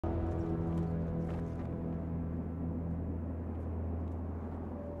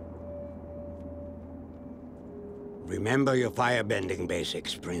Remember your firebending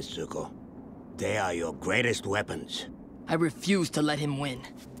basics, Prince Zuko. They are your greatest weapons. I refuse to let him win.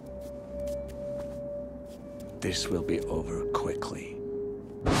 This will be over quickly.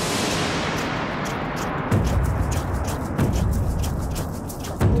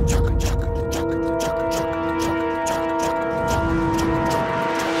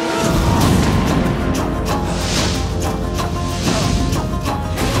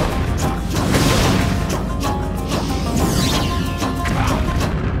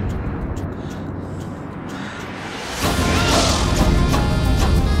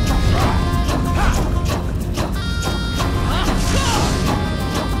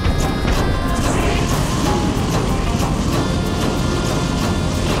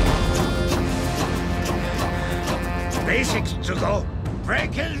 Basics, Zuko!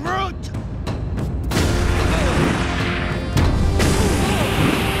 Break his root!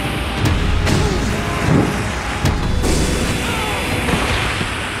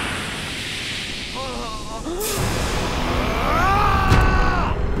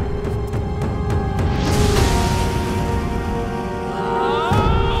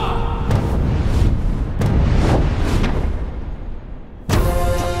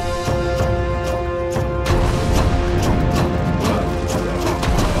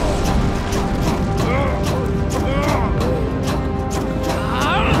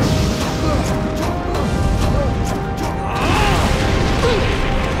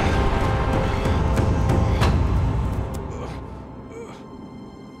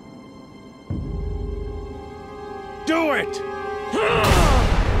 Do it!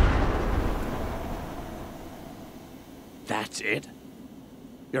 That's it?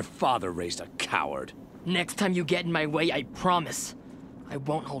 Your father raised a coward. Next time you get in my way, I promise. I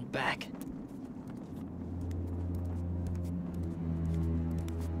won't hold back.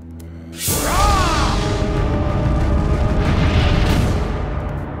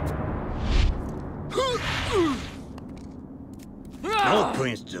 No,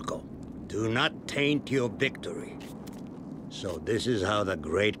 Prince Zuko. Do not taint your victory. So this is how the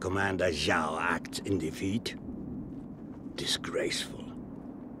great Commander Zhao acts in defeat? Disgraceful.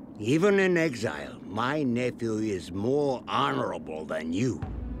 Even in exile, my nephew is more honorable than you.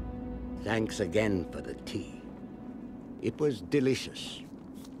 Thanks again for the tea. It was delicious.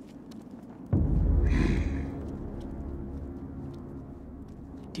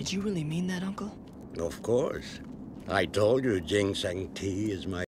 Did you really mean that, Uncle? Of course. I told you ginseng tea is my